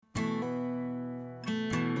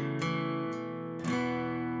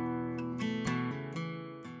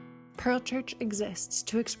Pearl Church exists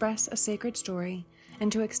to express a sacred story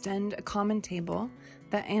and to extend a common table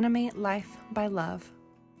that animate life by love.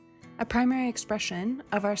 A primary expression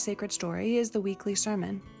of our sacred story is the weekly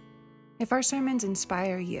sermon. If our sermons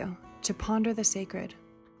inspire you to ponder the sacred,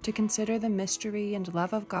 to consider the mystery and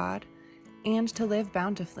love of God, and to live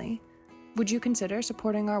bountifully, would you consider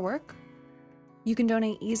supporting our work? You can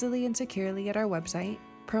donate easily and securely at our website,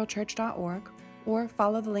 pearlchurch.org, or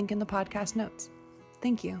follow the link in the podcast notes.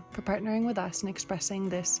 Thank you for partnering with us in expressing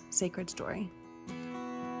this sacred story.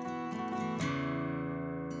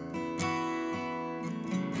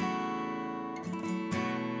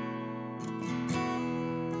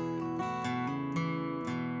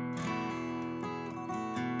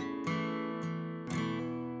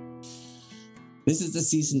 This is the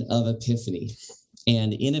season of Epiphany.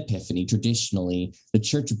 And in Epiphany, traditionally, the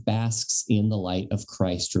church basks in the light of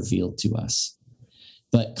Christ revealed to us.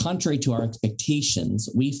 But contrary to our expectations,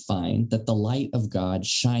 we find that the light of God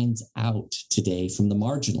shines out today from the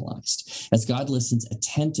marginalized, as God listens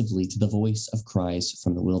attentively to the voice of cries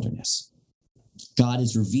from the wilderness. God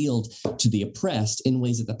is revealed to the oppressed in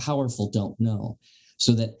ways that the powerful don't know,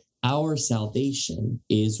 so that our salvation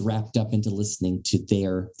is wrapped up into listening to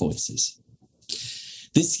their voices.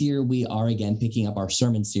 This year, we are again picking up our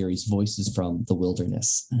sermon series, Voices from the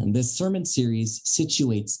Wilderness. And this sermon series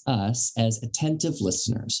situates us as attentive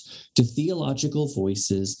listeners to theological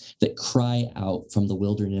voices that cry out from the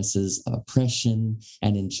wildernesses of oppression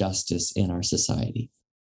and injustice in our society.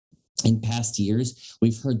 In past years,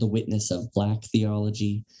 we've heard the witness of Black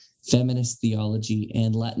theology, feminist theology,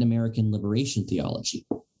 and Latin American liberation theology.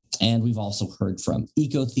 And we've also heard from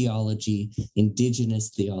eco-theology, indigenous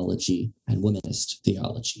theology, and womanist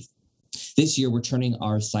theology. This year, we're turning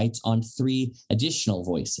our sights on three additional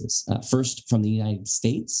voices. First, from the United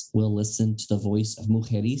States, we'll listen to the voice of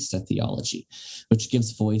Mujerista theology, which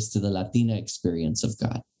gives voice to the Latina experience of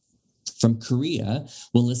God. From Korea,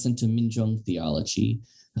 we'll listen to Minjung theology,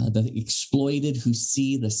 the exploited who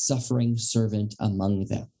see the suffering servant among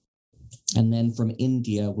them. And then from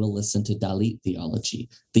India, we'll listen to Dalit theology,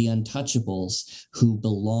 the untouchables who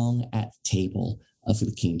belong at the table of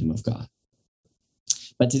the kingdom of God.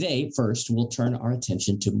 But today, first, we'll turn our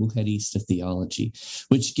attention to Mujerista theology,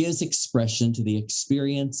 which gives expression to the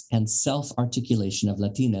experience and self-articulation of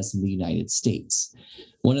Latinas in the United States.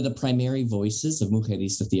 One of the primary voices of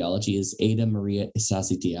Mujerista theology is Ada Maria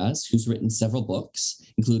Isasi-Diaz, who's written several books,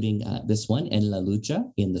 including this one, En la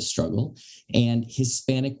Lucha, In the Struggle, and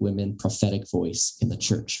Hispanic Women, Prophetic Voice in the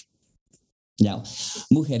Church. Now,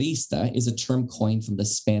 Mujerista is a term coined from the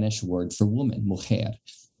Spanish word for woman, mujer.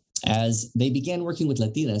 As they began working with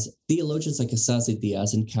Latinas, theologians like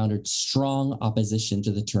Isasi-Diaz encountered strong opposition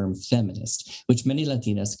to the term feminist, which many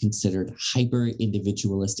Latinas considered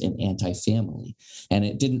hyper-individualist and anti-family, and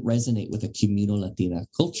it didn't resonate with the communal Latina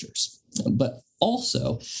cultures. But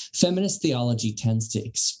also, feminist theology tends to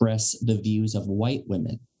express the views of white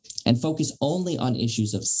women and focus only on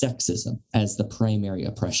issues of sexism as the primary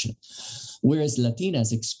oppression, whereas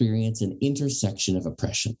Latinas experience an intersection of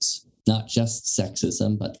oppressions. Not just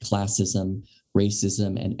sexism, but classism,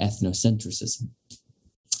 racism, and ethnocentrism.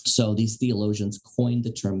 So these theologians coined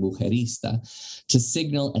the term mujerista to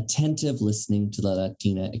signal attentive listening to the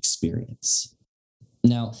Latina experience.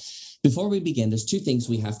 Now, before we begin, there's two things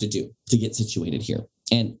we have to do to get situated here.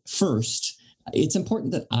 And first, it's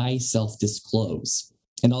important that I self-disclose.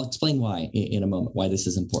 And I'll explain why in a moment, why this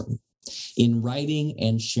is important. In writing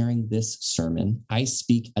and sharing this sermon, I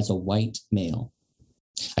speak as a white male.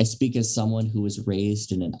 I speak as someone who was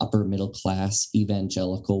raised in an upper middle class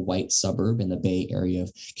evangelical white suburb in the Bay Area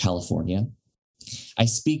of California. I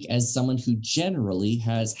speak as someone who generally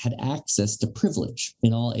has had access to privilege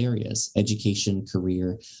in all areas, education,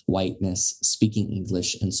 career, whiteness, speaking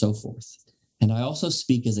English, and so forth. And I also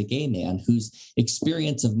speak as a gay man whose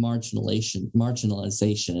experience of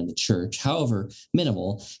marginalization in the church, however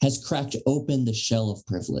minimal, has cracked open the shell of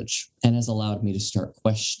privilege and has allowed me to start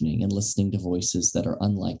questioning and listening to voices that are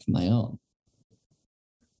unlike my own.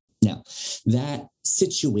 Now, that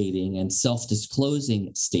situating and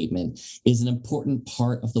self-disclosing statement is an important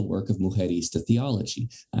part of the work of Mujerista theology,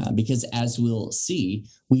 because as we'll see,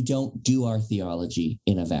 we don't do our theology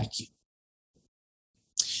in a vacuum.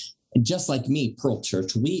 And just like me, Pearl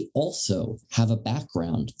Church, we also have a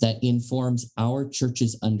background that informs our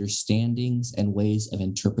church's understandings and ways of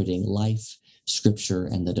interpreting life, scripture,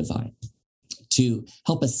 and the divine. To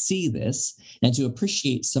help us see this and to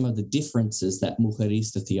appreciate some of the differences that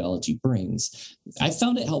Mujerista theology brings, I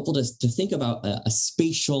found it helpful to think about a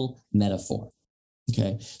spatial metaphor.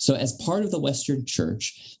 Okay, so as part of the Western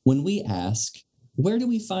Church, when we ask, where do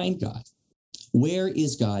we find God? Where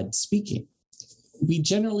is God speaking? We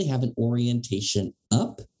generally have an orientation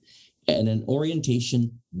up and an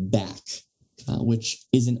orientation back, which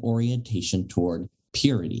is an orientation toward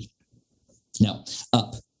purity. Now,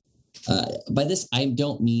 up. By this, I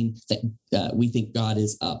don't mean that we think God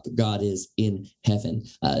is up, God is in heaven.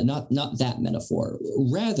 Not that metaphor.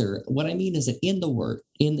 Rather, what I mean is that in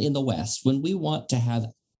the West, when we want to have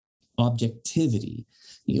objectivity,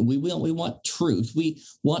 we want truth. We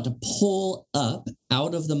want to pull up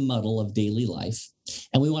out of the muddle of daily life,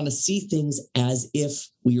 and we want to see things as if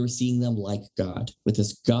we were seeing them like God, with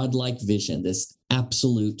this godlike vision, this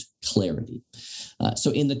absolute clarity.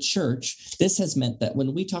 So in the church, this has meant that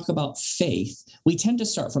when we talk about faith, we tend to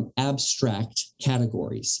start from abstract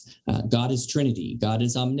categories. God is Trinity, God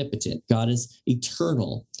is omnipotent, God is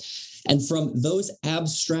eternal. And from those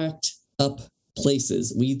abstract up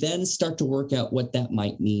places, we then start to work out what that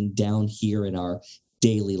might mean down here in our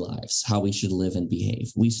daily lives, how we should live and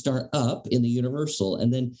behave. We start up in the universal,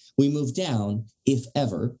 and then we move down, if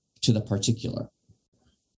ever, to the particular.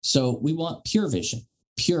 So we want pure vision,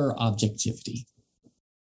 pure objectivity.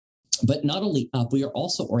 But not only up, we are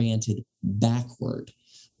also oriented backward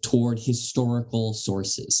toward historical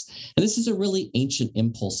sources. And this is a really ancient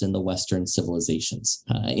impulse in the Western civilizations.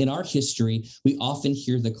 In our history, we often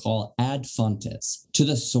hear the call ad fontes, to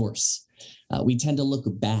the source. We tend to look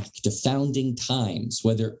back to founding times,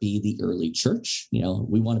 whether it be the early church,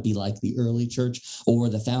 we want to be like the early church, or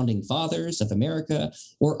the founding fathers of America,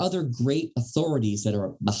 or other great authorities that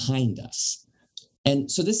are behind us.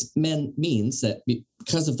 And so this means that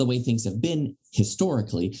because of the way things have been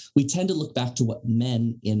historically, we tend to look back to what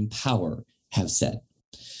men in power have said.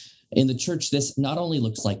 In the church, this not only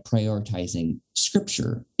looks like prioritizing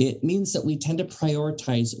scripture, it means that we tend to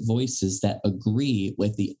prioritize voices that agree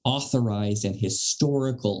with the authorized and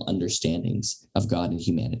historical understandings of God and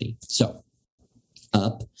humanity. So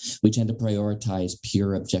up, we tend to prioritize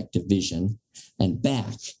pure objective vision, and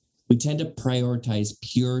back, we tend to prioritize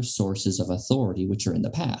pure sources of authority, which are in the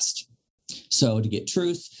past. So to get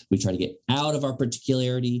truth, we try to get out of our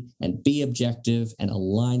particularity and be objective and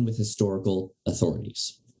align with historical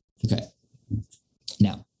authorities. Okay.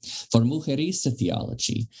 Now, for Mujerista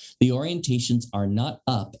theology, the orientations are not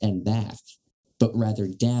up and back, but rather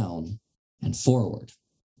down and forward.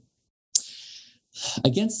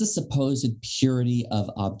 Against the supposed purity of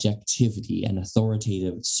objectivity and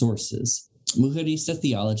authoritative sources, Mujerista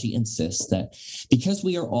theology insists that because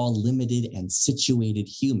we are all limited and situated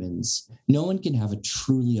humans, no one can have a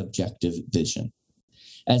truly objective vision.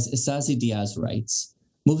 As Isazi Diaz writes,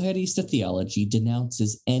 Mujerista theology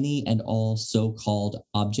denounces any and all so-called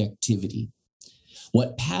objectivity.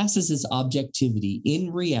 What passes as objectivity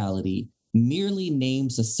in reality merely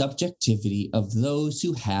names the subjectivity of those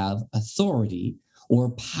who have authority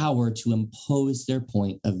or power to impose their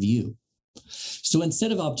point of view. So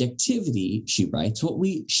instead of objectivity, she writes, what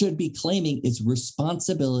we should be claiming is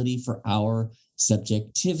responsibility for our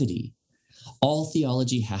subjectivity. All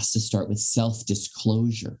theology has to start with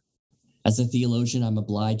self-disclosure. As a theologian, I'm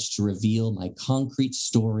obliged to reveal my concrete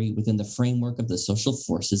story within the framework of the social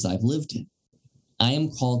forces I've lived in. I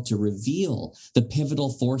am called to reveal the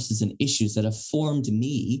pivotal forces and issues that have formed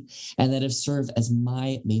me and that have served as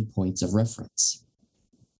my main points of reference.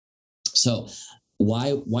 So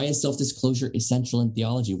why is self-disclosure essential in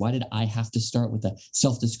theology? Why did I have to start with a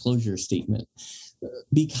self-disclosure statement?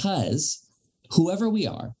 Because whoever we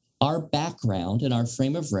are, our background and our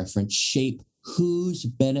frame of reference shape whose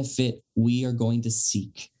benefit we are going to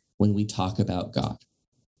seek when we talk about God.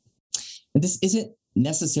 And this isn't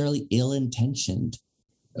necessarily ill-intentioned.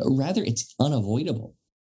 Rather, it's unavoidable.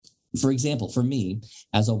 For example, for me,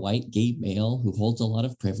 as a white gay male who holds a lot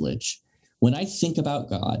of privilege, when I think about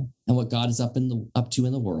God and what God is up to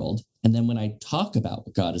in the world, and then when I talk about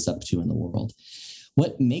what God is up to in the world,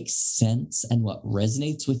 what makes sense and what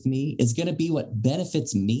resonates with me is going to be what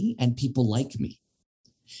benefits me and people like me.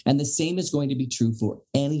 And the same is going to be true for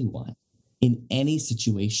anyone in any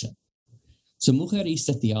situation. So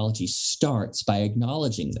Mujerista theology starts by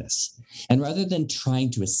acknowledging this. And rather than trying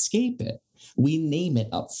to escape it, we name it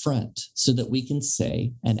up front so that we can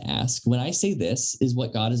say and ask, when I say this is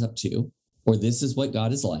what God is up to, or this is what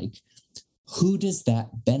God is like, who does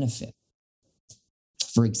that benefit?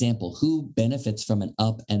 For example, who benefits from an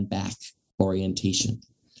up and back orientation?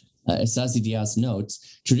 As Isazi Diaz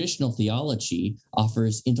notes, traditional theology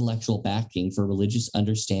offers intellectual backing for religious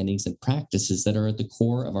understandings and practices that are at the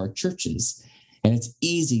core of our churches. And it's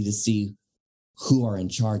easy to see who are in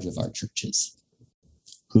charge of our churches.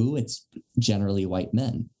 Who? It's generally white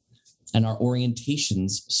men. And our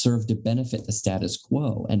orientations serve to benefit the status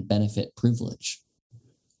quo and benefit privilege.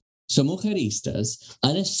 So mujeristas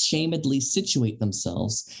unashamedly situate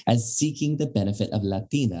themselves as seeking the benefit of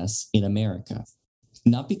Latinas in America,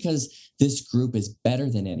 not because this group is better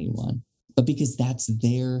than anyone, but because that's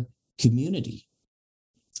their community.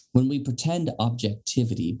 When we pretend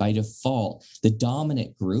objectivity, by default, the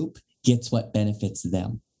dominant group gets what benefits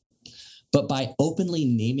them. But by openly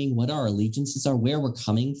naming what our allegiances are, where we're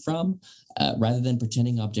coming from, rather than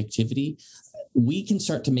pretending objectivity, we can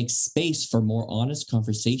start to make space for more honest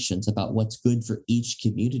conversations about what's good for each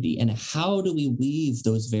community and how do we weave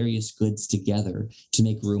those various goods together to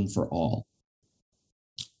make room for all.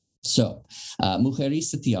 So,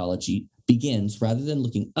 Mujerista theology begins, rather than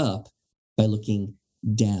looking up, by looking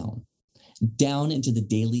down into the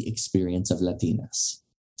daily experience of Latinas,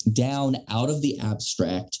 down out of the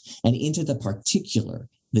abstract and into the particular,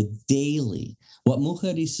 the daily, what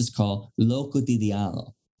mujeristas call lo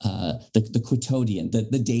cotidiano, the quotidian,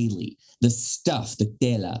 the daily, the stuff, the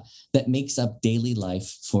tela that makes up daily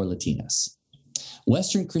life for Latinas.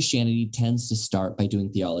 Western Christianity tends to start by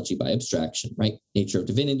doing theology by abstraction, right? Nature of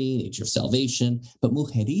divinity, nature of salvation. But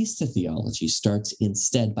Mujerista theology starts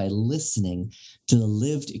instead by listening to the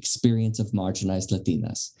lived experience of marginalized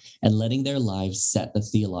Latinas and letting their lives set the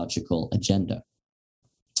theological agenda.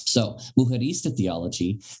 So Mujerista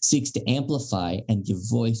theology seeks to amplify and give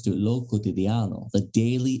voice to lo cotidiano, the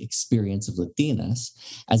daily experience of Latinas,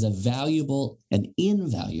 as a valuable and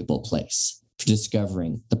invaluable place for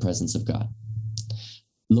discovering the presence of God.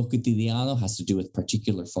 Lo cotidiano has to do with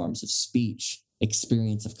particular forms of speech,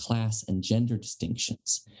 experience of class and gender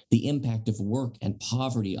distinctions, the impact of work and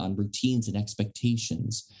poverty on routines and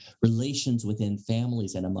expectations, relations within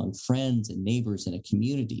families and among friends and neighbors in a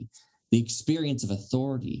community, the experience of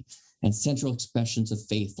authority, and central expressions of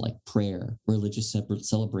faith like prayer, religious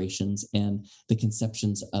celebrations, and the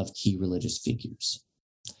conceptions of key religious figures.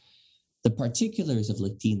 The particulars of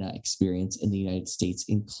Latina experience in the United States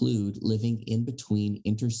include living in between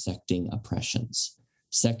intersecting oppressions,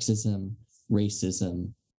 sexism,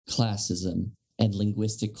 racism, classism, and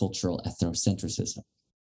linguistic cultural ethnocentrism.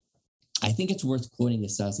 I think it's worth quoting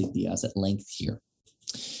Asazi Diaz at length here.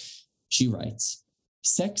 She writes,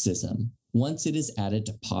 "Sexism, once it is added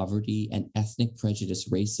to poverty and ethnic prejudice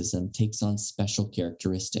racism, takes on special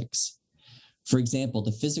characteristics. For example,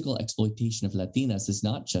 the physical exploitation of Latinas is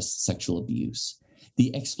not just sexual abuse.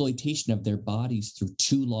 The exploitation of their bodies through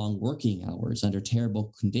too long working hours under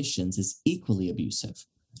terrible conditions is equally abusive.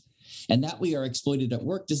 And that we are exploited at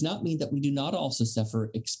work does not mean that we do not also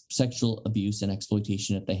suffer sexual abuse and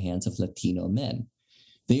exploitation at the hands of Latino men.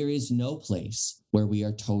 There is no place where we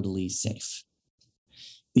are totally safe.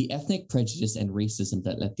 The ethnic prejudice and racism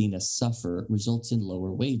that Latinas suffer results in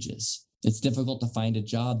lower wages. It's difficult to find a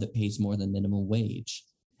job that pays more than minimum wage.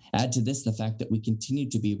 Add to this the fact that we continue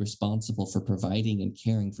to be responsible for providing and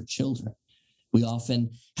caring for children. We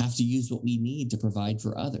often have to use what we need to provide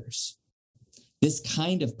for others. This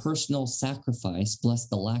kind of personal sacrifice, plus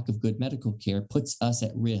the lack of good medical care, puts us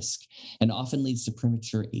at risk and often leads to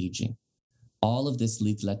premature aging. All of this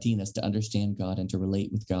leads Latinas to understand God and to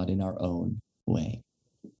relate with God in our own way."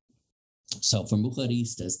 So for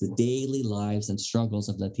Mujeristas, the daily lives and struggles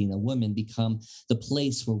of Latina women become the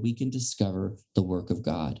place where we can discover the work of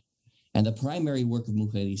God. And the primary work of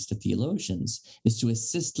Mujerista theologians is to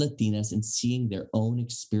assist Latinas in seeing their own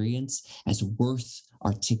experience as worth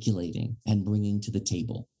articulating and bringing to the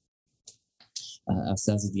table.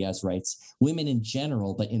 Asazi Diaz writes, "Women in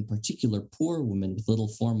general, but in particular poor women with little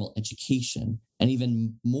formal education, and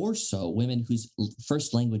even more so women whose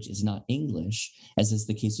first language is not English, as is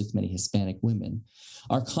the case with many Hispanic women,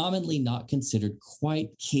 are commonly not considered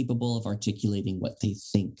quite capable of articulating what they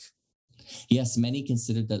think. Yes, many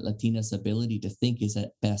consider that Latinas' ability to think is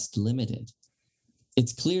at best limited.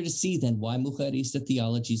 It's clear to see then why Mujerista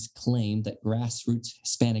theologies claim that grassroots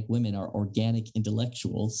Hispanic women are organic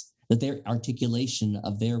intellectuals, that their articulation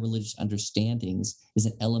of their religious understandings is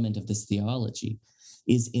an element of this theology,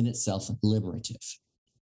 is in itself liberative.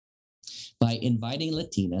 By inviting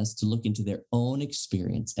Latinas to look into their own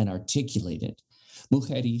experience and articulate it,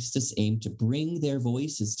 Mujeristas aim to bring their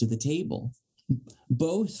voices to the table,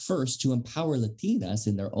 both first to empower Latinas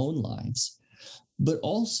in their own lives, but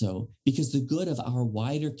also because the good of our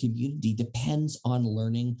wider community depends on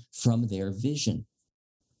learning from their vision.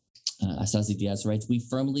 Asazi Diaz writes, "We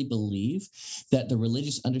firmly believe that the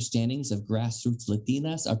religious understandings of grassroots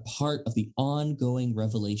Latinas are part of the ongoing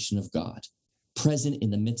revelation of God, present in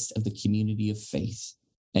the midst of the community of faith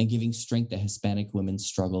and giving strength to Hispanic women's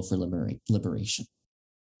struggle for liberation.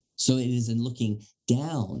 So it is in looking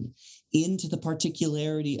down into the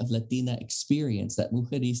particularity of Latina experience that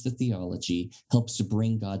Mujerista theology helps to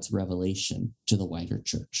bring God's revelation to the wider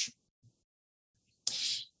church."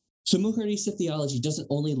 So Mujerista theology doesn't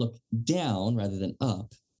only look down rather than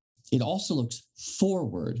up, it also looks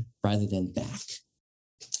forward rather than back.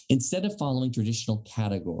 Instead of following traditional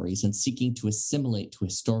categories and seeking to assimilate to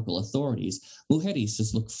historical authorities,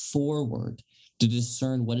 Mujeristas look forward to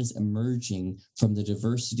discern what is emerging from the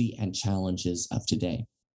diversity and challenges of today.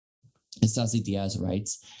 As Sazi Diaz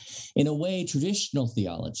writes, in a way, traditional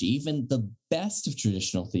theology, even the best of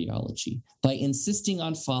traditional theology, by insisting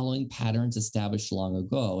on following patterns established long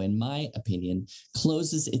ago, in my opinion,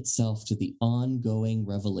 closes itself to the ongoing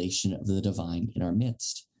revelation of the divine in our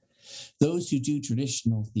midst. Those who do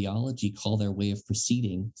traditional theology call their way of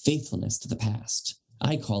proceeding faithfulness to the past.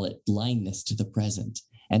 I call it blindness to the present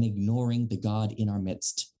and ignoring the God in our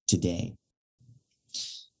midst today.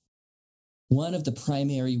 One of the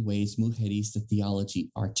primary ways Mujerista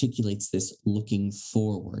theology articulates this looking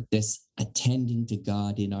forward, this attending to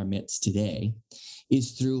God in our midst today,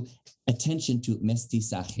 is through attention to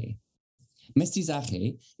mestizaje.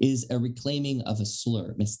 Mestizaje is a reclaiming of a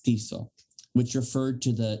slur, mestizo, which referred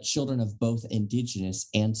to the children of both indigenous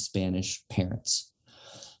and Spanish parents.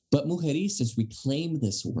 But Mujeristas reclaim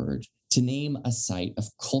this word to name a site of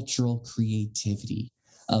cultural creativity,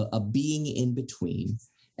 a being in between,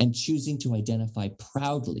 and choosing to identify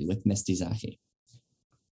proudly with mestizaje.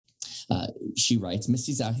 She writes,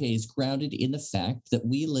 mestizaje is grounded in the fact that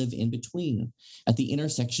we live in between, at the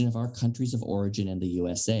intersection of our countries of origin and the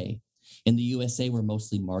USA. In the USA, we're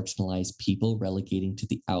mostly marginalized people relegating to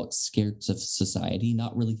the outskirts of society,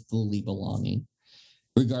 not really fully belonging.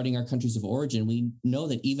 Regarding our countries of origin, we know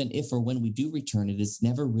that even if or when we do return, it is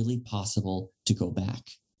never really possible to go back.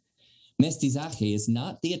 Mestizaje is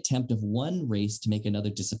not the attempt of one race to make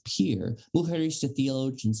another disappear. Mujerista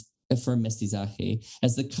theologians affirm mestizaje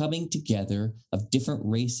as the coming together of different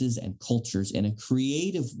races and cultures in a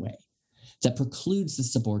creative way that precludes the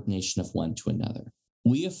subordination of one to another.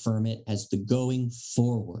 We affirm it as the going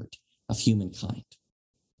forward of humankind.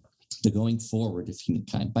 The going forward of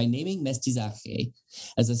humankind. By naming mestizaje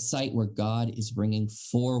as a site where God is bringing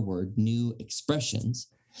forward new expressions,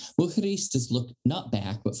 Mujeristas look not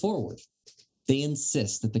back, but forward. They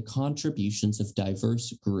insist that the contributions of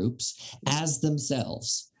diverse groups as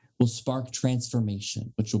themselves will spark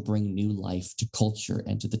transformation, which will bring new life to culture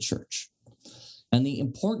and to the church. And the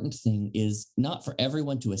important thing is not for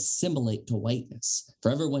everyone to assimilate to whiteness, for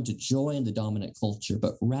everyone to join the dominant culture,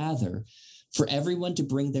 but rather for everyone to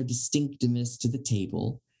bring their distinctiveness to the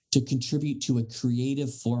table, to contribute to a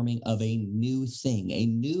creative forming of a new thing, a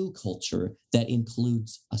new culture that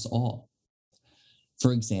includes us all.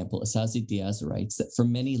 For example, Asazi Diaz writes that for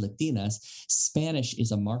many Latinas, Spanish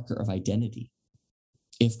is a marker of identity.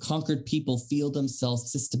 If conquered people feel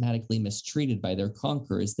themselves systematically mistreated by their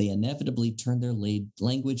conquerors, they inevitably turn their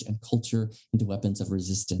language and culture into weapons of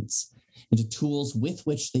resistance, into tools with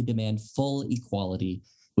which they demand full equality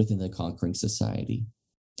within the conquering society.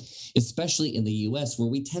 Especially in the US, where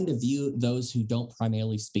we tend to view those who don't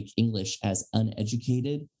primarily speak English as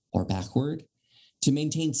uneducated or backward. To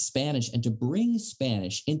maintain Spanish and to bring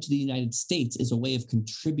Spanish into the United States is a way of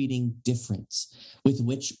contributing difference with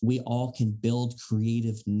which we all can build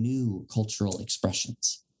creative new cultural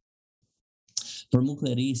expressions. For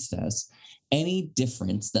Mujeristas, any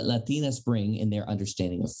difference that Latinas bring in their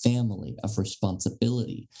understanding of family, of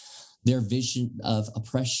responsibility, their vision of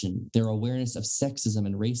oppression, their awareness of sexism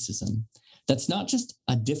and racism, that's not just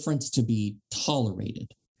a difference to be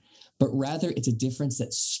tolerated, but rather it's a difference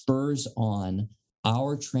that spurs on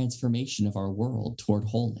our transformation of our world toward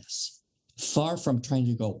wholeness. Far from trying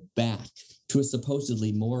to go back to a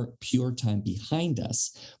supposedly more pure time behind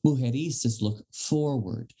us, Mujeristas look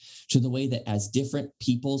forward to the way that as different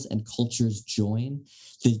peoples and cultures join,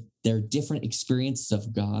 their different experiences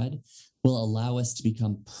of God will allow us to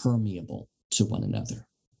become permeable to one another.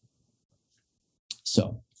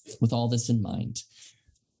 So, with all this in mind,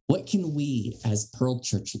 what can we as Pearl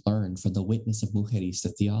Church learn from the witness of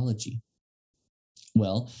Mujerista theology?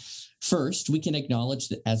 Well, first, we can acknowledge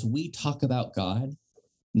that as we talk about God,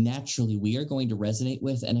 naturally we are going to resonate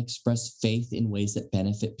with and express faith in ways that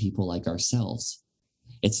benefit people like ourselves.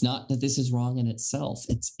 It's not that this is wrong in itself,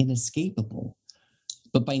 it's inescapable.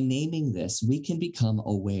 But by naming this, we can become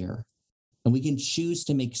aware, and we can choose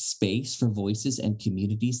to make space for voices and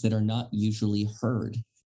communities that are not usually heard.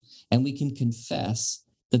 And we can confess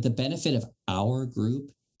that the benefit of our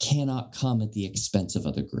group cannot come at the expense of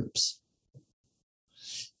other groups.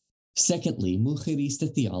 Secondly,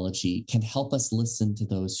 Mujerista theology can help us listen to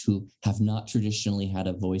those who have not traditionally had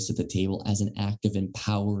a voice at the table as an act of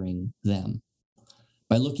empowering them.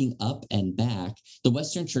 By looking up and back, the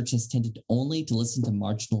Western Church has tended only to listen to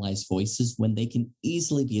marginalized voices when they can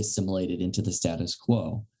easily be assimilated into the status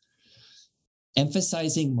quo.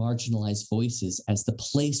 Emphasizing marginalized voices as the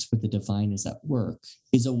place where the divine is at work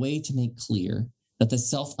is a way to make clear that the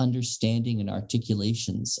self-understanding and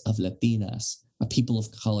articulations of Latinas, a people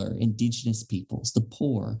of color, indigenous peoples, the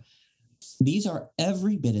poor, these are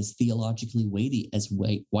every bit as theologically weighty as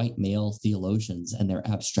white male theologians and their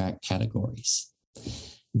abstract categories.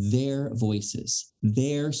 Their voices,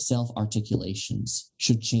 their self-articulations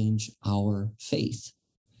should change our faith.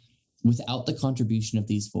 Without the contribution of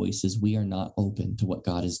these voices, we are not open to what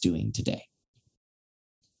God is doing today.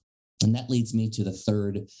 And that leads me to the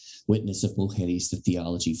third witness of Mujeres to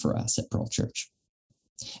theology for us at Pearl Church.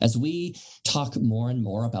 As we talk more and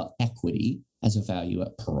more about equity as a value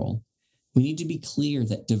at Pearl, we need to be clear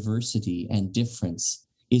that diversity and difference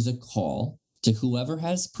is a call to whoever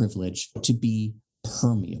has privilege to be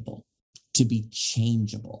permeable, to be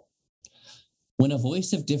changeable. When a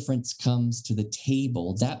voice of difference comes to the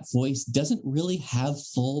table, that voice doesn't really have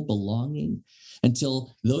full belonging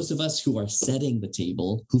until those of us who are setting the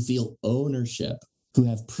table, who feel ownership, who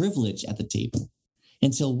have privilege at the table,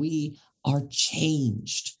 until we are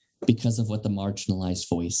changed because of what the marginalized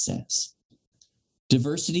voice says.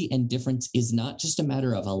 Diversity and difference is not just a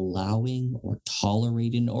matter of allowing or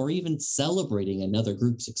tolerating or even celebrating another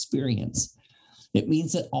group's experience. It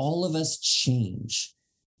means that all of us change.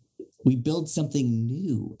 We build something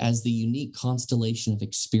new as the unique constellation of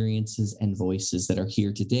experiences and voices that are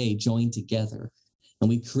here today join together, and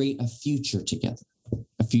we create a future together,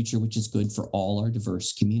 a future which is good for all our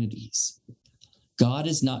diverse communities. God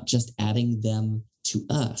is not just adding them to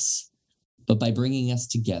us, but by bringing us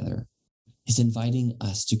together, is inviting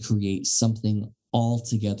us to create something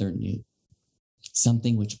altogether new,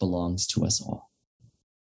 something which belongs to us all.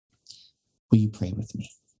 Will you pray with me?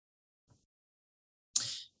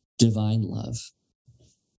 Divine love,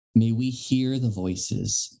 may we hear the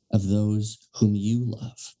voices of those whom you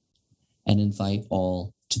love and invite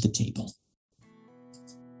all to the table.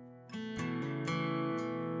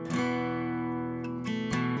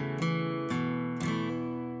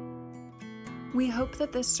 We hope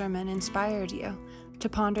that this sermon inspired you to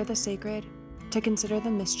ponder the sacred, to consider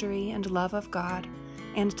the mystery and love of God,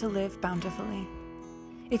 and to live bountifully.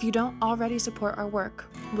 If you don't already support our work,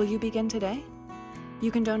 will you begin today? You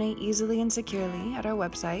can donate easily and securely at our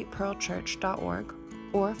website, pearlchurch.org,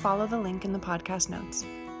 or follow the link in the podcast notes.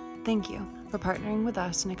 Thank you for partnering with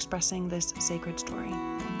us in expressing this sacred story.